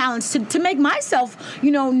spreading my talents to make myself,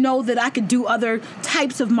 you know that I could do other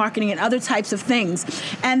types of marketing and other types of things.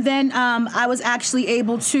 And then I was actually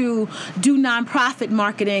able to do nonprofit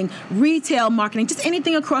marketing, retail marketing, just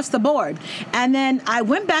anything across the board. And then I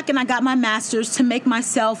went back and I got my master's to make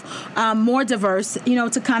myself more diverse, you know,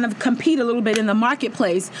 to kind of compete a little bit in the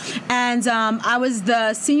marketplace. And I was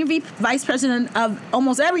the senior vice president of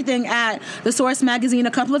almost everything at The Source magazine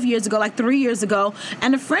a couple of years ago, like 3 years ago.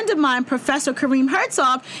 And a friend of mine, Professor Kareem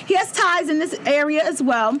Herzog, he has ties in this area as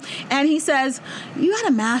well. And he says, you got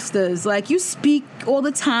a master's, like you speak all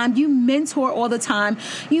the time, you mentor all the time.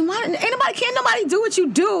 Can't nobody do what you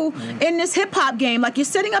do in this hip hop game. Like, you're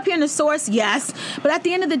sitting up here in The Source, yes, but at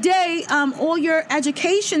the end of the day, all your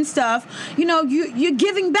education stuff, you know, you're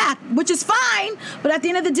giving back, which is fine. But at the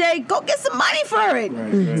end of the day, go get some money for it.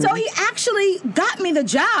 Right. So he actually got me the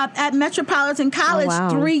job at Metropolitan College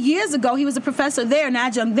 3 years ago. He was a professor there, an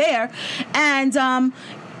adjunct there, and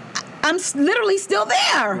I'm literally still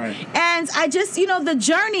there. Right. And I just, you know, that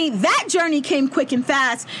journey came quick and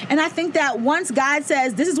fast. And I think that once God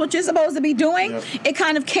says, this is what you're supposed to be doing, it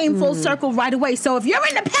kind of came full circle right away. So if you're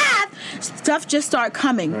in the path, stuff just start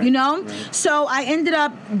coming, you know? Right. So I ended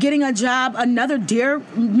up getting a job, another dear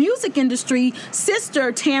music industry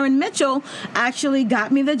sister, Taryn Mitchell, actually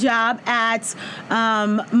got me the job at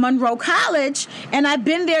Monroe College. And I've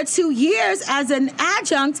been there 2 years as an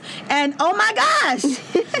adjunct. And oh my gosh,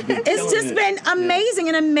 it's just been amazing,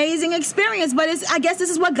 an amazing experience. But I guess this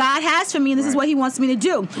is what God has for me, and this is what He wants me to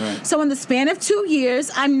do. Right. So in the span of 2 years,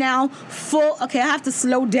 I'm now full. Okay, I have to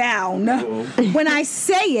slow down. When I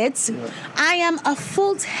say it, I am a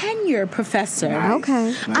full tenure professor. Nice.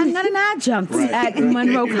 Okay. I'm not an adjunct at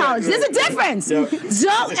Monroe College. There's a difference.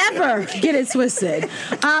 Don't ever get it twisted.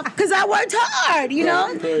 Because I worked hard, you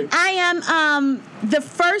know? I am the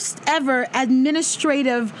first ever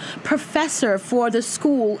administrative professor for the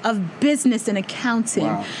School of Business and Accounting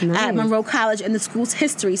at Monroe College in the school's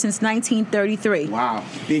history since 1933. Wow.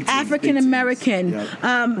 African American.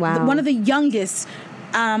 One of the youngest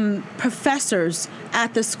professors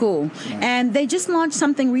at the school. Right. And they just launched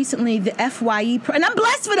something recently, the FYE, and I'm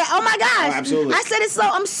blessed for that. Oh my gosh. Absolutely. I said it so,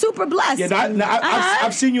 I'm super blessed. Yeah,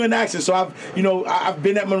 I've seen you in action, so I've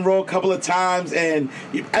been at Monroe a couple of times, and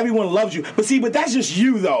everyone loves you. But that's just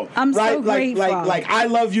you, though. I'm right? so grateful. Like I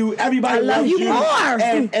love you. Everybody loves you more.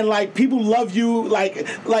 And like people love you. Like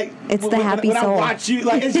it's the happy when soul. I watch you,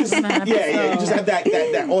 like it's just you just have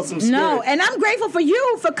that awesome spirit. No, and I'm grateful for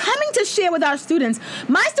you for coming to share with our students.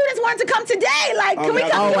 My students wanted to come today. Like, can we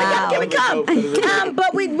come? Can we come?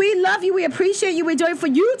 But we love you. We appreciate you. We enjoy for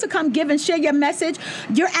you to come give and share your message.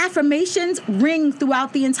 Your affirmations ring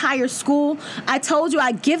throughout the entire school. I told you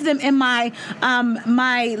I give them in my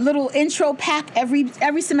my little intro pack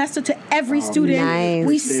every semester to every student. Nice.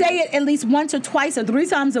 We say it at least once or twice or 3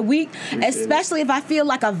 times a week, especially if I feel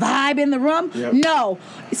like a vibe in the room. Yep. No.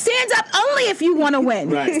 Stand up only if you want to win.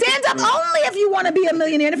 Stand up only if you want to be a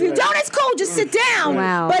millionaire. And if you don't, it's cool. Just sit down.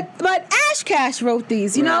 Wow. But Ash Cash wrote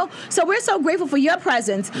these, you know? So we're so grateful for your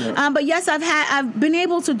presence. But yes, I've been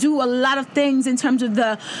able to do a lot of things in terms of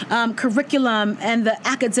the curriculum and the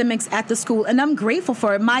academics at the school, and I'm grateful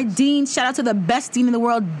for it. My dean, shout out to the best dean in the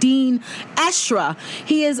world, Dean Estra.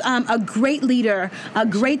 He is a great leader, a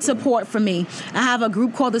great support for me. I have a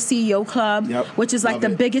group called the CEO Club, which is like the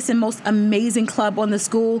biggest and most amazing club on the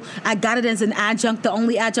school. I got it as an adjunct, the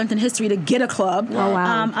only adjunct in history to get a club. Oh,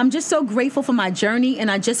 wow. I'm just so grateful for my journey, and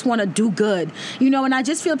I just want to do good. And I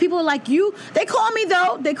just feel people are like you. They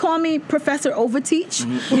call me Professor Overteach.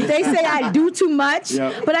 They say I do too much.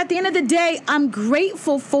 But at the end of the day, I'm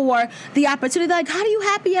grateful for the opportunity. Like, how do you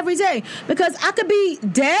happy every day? Because I could be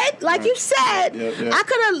dead, like you said. I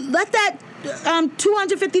could have let that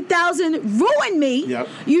 $250,000 ruin me.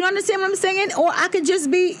 You understand what I'm saying? Or I could just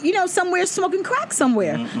be, somewhere smoking crack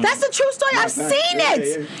somewhere. That's the true story. I've seen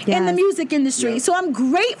it in the music industry. So I'm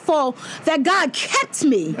grateful that God kept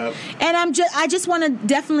me. And I just want to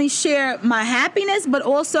definitely share my happiness, but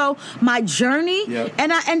also my journey.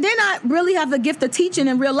 And then I really have the gift of teaching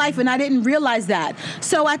in real life, and I didn't realize that.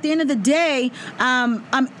 So at the end of the day,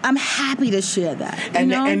 I'm happy to share that.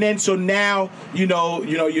 And then so now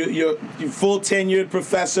you're full tenured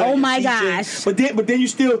professor. Oh my teaching, gosh! But then you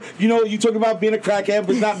still you talk about being a crackhead,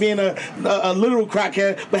 but not being a literal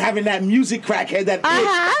crackhead, but having that music crackhead that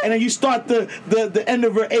itch. And then you start the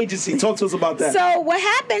Endeavor Agency. Talk to us about that. So what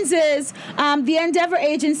happens is the Endeavor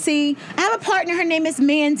Agency. I have a partner. Her name is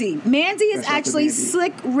Mandy. Mandy is actually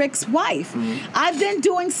Slick Rick's wife. I've been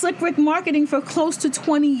doing Slick Rick marketing for close to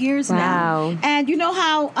 20 years now. And you know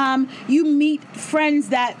how you meet friends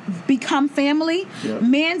that become family?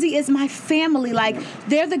 Mandy is my family. Like,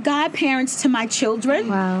 they're the godparents to my children.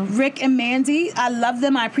 Rick and Mandy. I love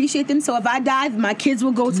them. I appreciate them. So if I die, my kids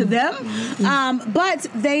will go to them. But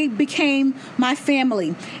they became my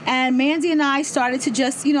family. And Mandy and I started to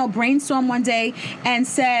just, brainstorm one day and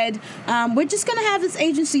said, we're just going to have this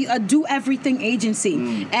agency, a do everything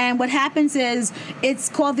agency. And what happens is it's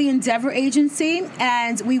called the Endeavor Agency,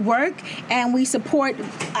 and we work and we support.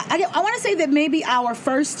 I want to say that maybe our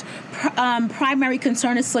first primary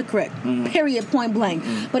concern is Slick Rick, period, point blank.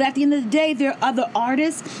 But at the end of the day, there are other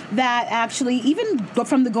artists that actually, even go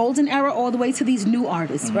from the golden era all the way to these new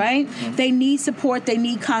artists, right? They need support, they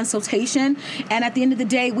need consultation, and at the end of the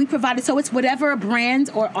day, we provide it. So it's whatever a brand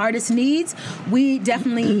or artist needs, we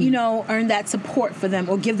definitely, earn that support for them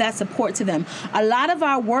or give that support to them. A lot of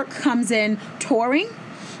our work comes in touring.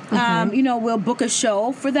 We'll book a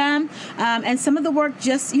show for them, and some of the work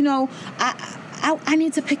just, I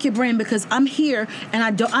need to pick your brain because I'm here and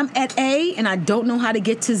I'm at A and I don't know how to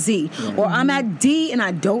get to Z, or I'm at D and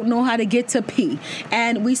I don't know how to get to P,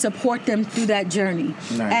 and we support them through that journey.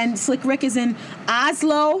 And Slick Rick is in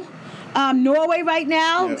Oslo, Norway right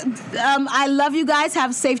now. I love you guys.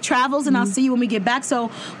 Have safe travels, and I'll see you when we get back. So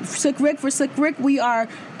for Slick Rick, we are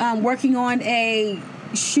working on a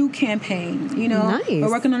shoe campaign, we're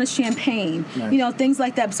working on a champagne, things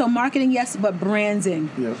like that. So marketing, yes, but branding.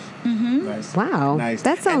 Nice. Wow. Nice.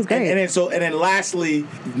 That sounds great. And then lastly,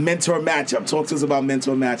 mentor matchup. Talk to us about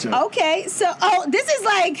mentor matchup. Okay, so this is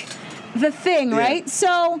like the thing, right?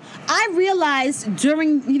 So I realized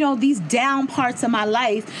during, these down parts of my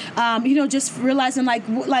life, just realizing like,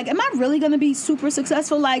 am I really going to be super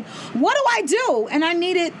successful? Like, what do I do? And I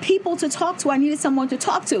needed people to talk to. I needed someone to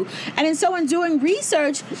talk to. And in doing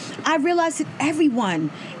research, I realized that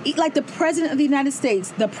everyone, like the president of the United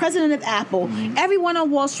States, the president of Apple, everyone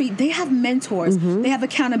on Wall Street, they have mentors. They have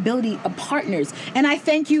accountability of partners. And I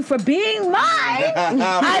thank you for being mine.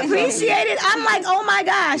 I appreciate it. I'm like, oh my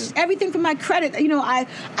gosh, everything for my credit,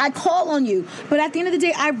 I call on you. But at the end of the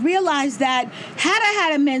day, I realized that had I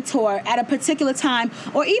had a mentor at a particular time,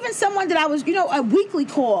 or even someone that I was, a weekly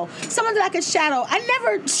call, someone that I could shadow. I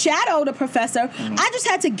never shadowed a professor. I just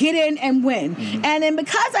had to get in and win. And then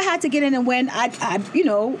because I had to get in and win, I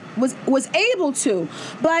was able to.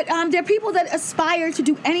 But there are people that aspire to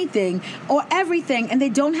do anything or everything, and they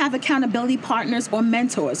don't have accountability partners or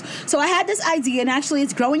mentors. So I had this idea, and actually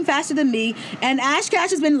it's growing faster than me, and Ash Cash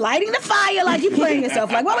has been lighting the fire like you playing yourself.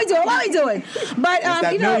 Like, what we doing? But,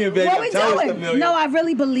 what we doing? No, I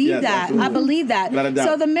really believe that. Absolutely. I believe that.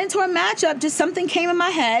 So the mentor matchup, just something came in my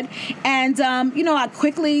head, and, I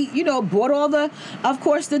quickly, bought all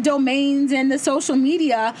the domains and the social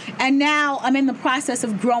media, and now I'm in the process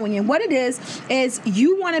of growing. And what it is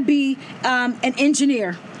you want to be an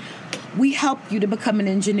engineer. We help you to become an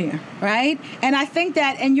engineer, right? And I think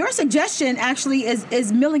that, and your suggestion actually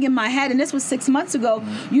is milling in my head, and this was 6 months ago.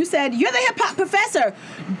 You said, you're the hip-hop professor.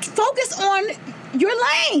 Focus on your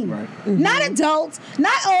lane. Right. Not adults,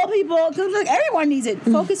 not old people, because look, everyone needs it.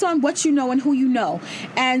 Focus on what you know and who you know.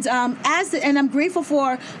 And and I'm grateful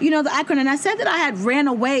for, the acronym. And I said that I had ran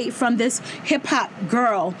away from this hip hop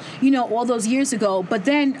girl, all those years ago. But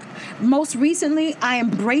then most recently I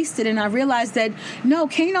embraced it and I realized that no,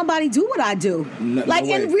 can't nobody do what I do. No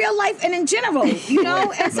in real life and in general,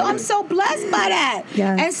 and so I'm so blessed by that.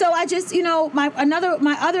 Yeah. And so I just, my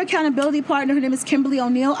other accountability partner, her name is Kimberly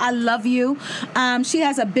O'Neill. I love you. She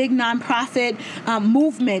has a big nonprofit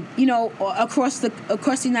movement, across the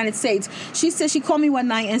United States. She called me one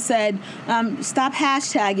night and said, "Stop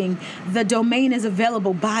hashtagging. The domain is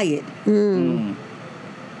available. Buy it."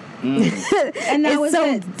 And that was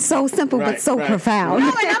so simple but so profound.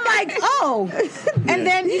 No, and I'm like, and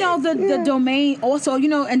then the domain also,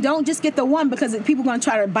 and don't just get the one because people are gonna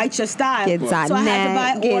try to bite your style. So I had to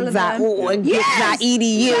buy all of them.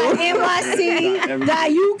 Edu.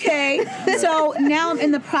 NYC.UK. So now I'm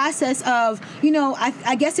in the process of,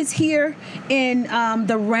 I guess it's here in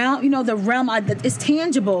the realm, it's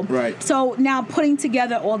tangible. Right. So now putting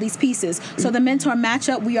together all these pieces. So the mentor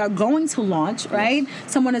matchup we are going to launch, right?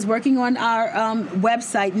 Someone is working on our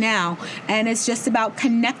website now, and it's just about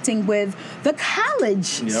connecting with the college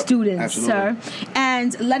students, absolutely. sir,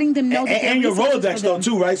 and letting them know that and your Rolodex though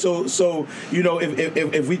too, right? So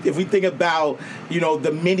if we think about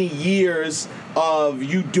the many years of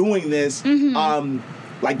you doing this,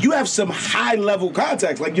 like you have some high level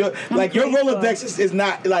contacts, like your Rolodex is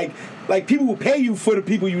not like people will pay you for the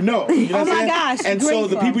people you know. You know oh my gosh! And grateful.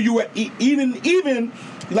 so the people you were even.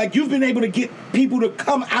 Like you've been able to get people to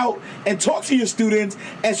come out and talk to your students,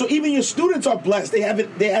 and so even your students are blessed. They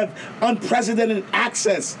have unprecedented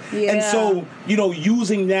access, and so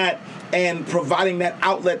using that and providing that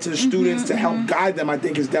outlet to the students to help guide them, I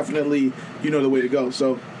think is definitely the way to go.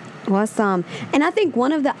 So awesome. And I think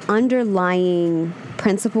one of the underlying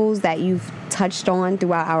principles that you've touched on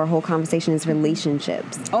throughout our whole conversation is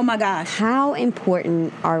relationships. Oh my gosh. How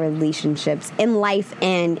important are relationships in life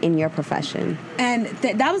and in your profession? And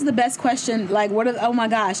that was the best question. Like, oh my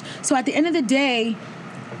gosh. So at the end of the day,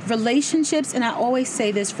 relationships, and I always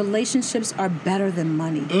say this, relationships are better than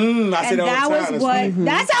money. I say that all the time.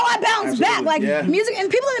 That's how I bounce back. Like music, and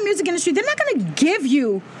people in the music industry, they're not going to give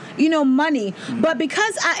you money. But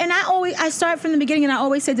because I start from the beginning, and I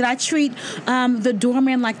always say that I treat the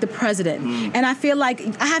doorman like the president. And I feel like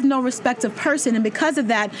I have no respect of person. And because of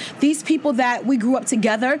that, these people that we grew up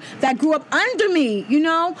together, that grew up under me,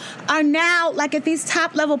 are now like at these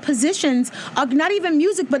top level positions of not even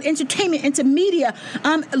music, but entertainment, into media,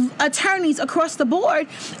 attorneys across the board.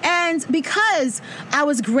 And because I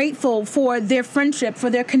was grateful for their friendship, for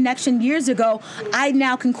their connection years ago, I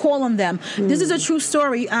now can call on them. This is a true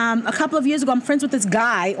story. A couple of years ago, I'm friends with this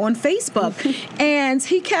guy on Facebook, and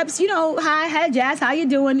he kept, hi, Jazz, how you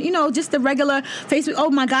doing? Just the regular Facebook. Oh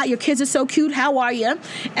my God, your kids are so cute. How are you?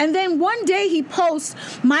 And then one day he posts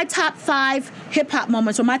my top 5 hip hop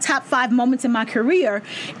moments, or my top 5 moments in my career,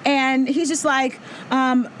 and he's just like,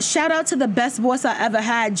 shout out to the best boss I ever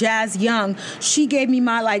had, Jazz Young. She gave me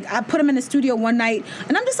I put him in the studio one night,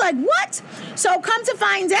 and I'm just like, what? So come to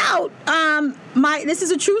find out, this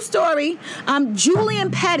is a true story.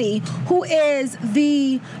 Julian Petty, who is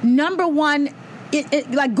the number one,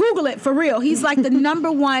 Google it for real. He's like the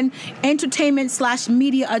number one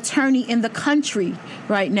entertainment/media attorney in the country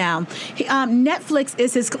right now. Netflix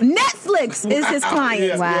is his client.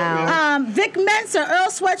 Yes, wow. Vic Mensa, Earl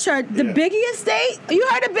Sweatshirt, the Biggie estate. You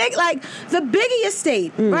heard of the Biggie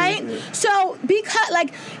estate, right? So because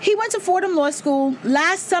he went to Fordham Law School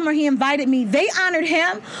last summer, he invited me. They honored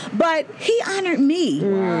him, but he honored me.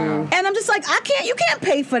 Wow. And I'm just like, you can't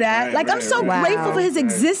pay for that. I'm so grateful for his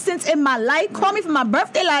existence in my life. Call me for my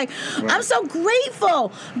birthday, I'm so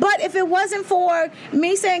grateful. But if it wasn't for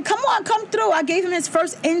me saying, come on, come through, I gave him his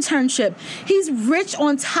first internship. He's rich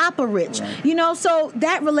on top of rich. So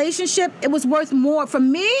that relationship, it was worth more for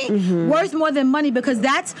me, worth more than money, because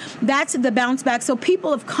that's the bounce back. So people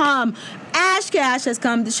have come. Ash Cash has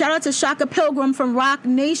come. Shout out to Shaka Pilgrim from Rock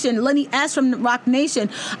Nation, Lenny S from Rock Nation.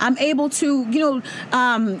 I'm able to,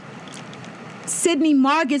 Sydney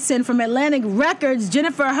Margetson from Atlantic Records,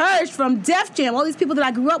 Jennifer Hirsch from Def Jam, all these people that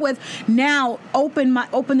I grew up with now open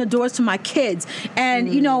the doors to my kids, and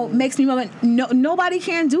makes me realize nobody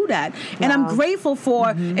can do that. And I'm grateful for,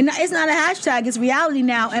 and it's not a hashtag, it's reality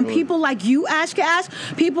now. And people like you, Ash Cash,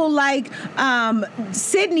 people like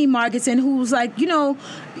Sydney Margetson, who's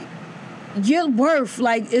your worth,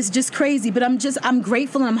 like, it's just crazy. But I'm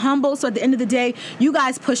grateful and I'm humble. So at the end of the day, you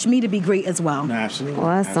guys push me to be great as well. Absolutely.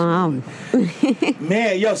 Awesome.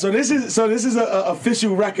 Man, yo, so this is a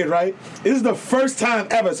official record, right? This is the first time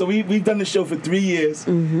ever. So we've done the show for 3 years.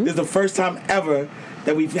 Mm-hmm. This is the first time ever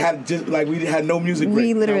that we've had we had no music break.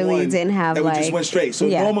 We literally didn't have, and we just went straight. So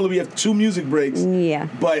normally we have 2 music breaks. Yeah.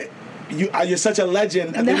 But you're such a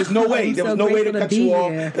legend. There was no way. There was no way to cut you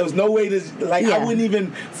off. There was no way to I wouldn't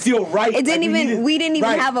even feel right. It didn't we didn't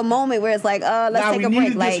even have a moment where it's like, let's take a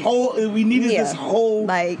break. We needed this whole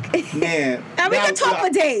like man. And we can talk for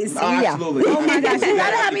days. Absolutely. Oh my gosh, you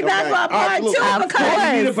gotta have me back for a part 2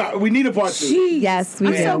 because we need a part 2. Jeez. Yes, we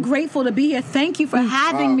I'm do. so grateful to be here. Thank you for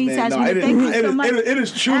having me, Tashmina. Thank you so much. It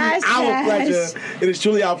is truly our pleasure. It is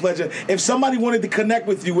truly our pleasure. If somebody wanted to connect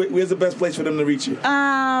with you, where's the best place for them to reach you?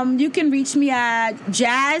 You can reach me at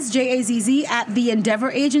Jazz, Jazz, at The Endeavor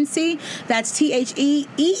Agency. That's THEENDEAVOUR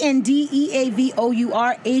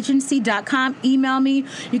agency.com. Email me.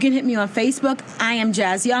 You can hit me on Facebook. I am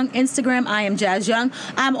Jazz Young. Instagram, I am Jazz Young.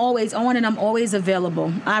 I'm always on and I'm always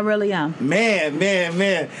available. I really am. Man.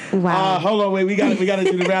 Wow. Hold on, wait. We gotta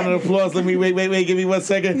do the round of applause. Let me wait. Give me 1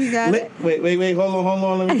 second. You got it. Wait. Hold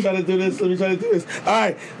on. Let me try to do this. All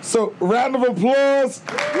right. So round of applause.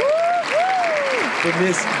 For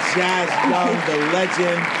Miss Jazz Young, the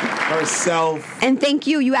legend herself. And thank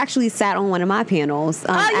you. You actually sat on one of my panels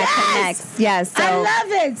at Connect. Yes. So, I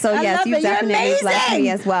love it. So yes, you definitely blessed me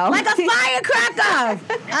as well. Like a firecracker.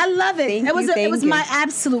 I love it. It was my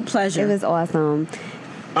absolute pleasure. It was awesome.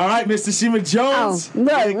 All right, Miss Tashima Jones. Oh,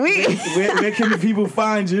 look, where can the people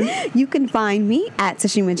find you? You can find me at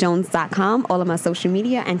TashimaJones.com. All of my social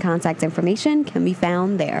media and contact information can be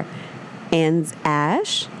found there. And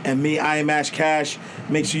Ash. And me, I am Ash Cash.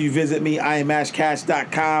 Make sure you visit me,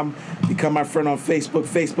 IamAshCash.com. Become my friend on Facebook,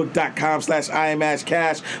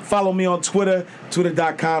 Facebook.com/IamAshCash. Follow me on Twitter,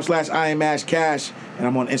 Twitter.com/IamAshCash. And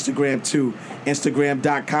I'm on Instagram too,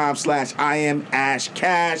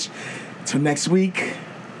 Instagram.com/IamAshCash. Till next week,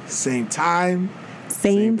 same time,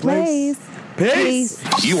 same place. Peace.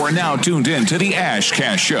 You are now tuned in to the Ash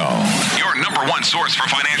Cash Show, your #1 source for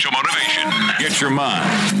financial motivation. Get your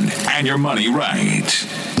mind and your money right.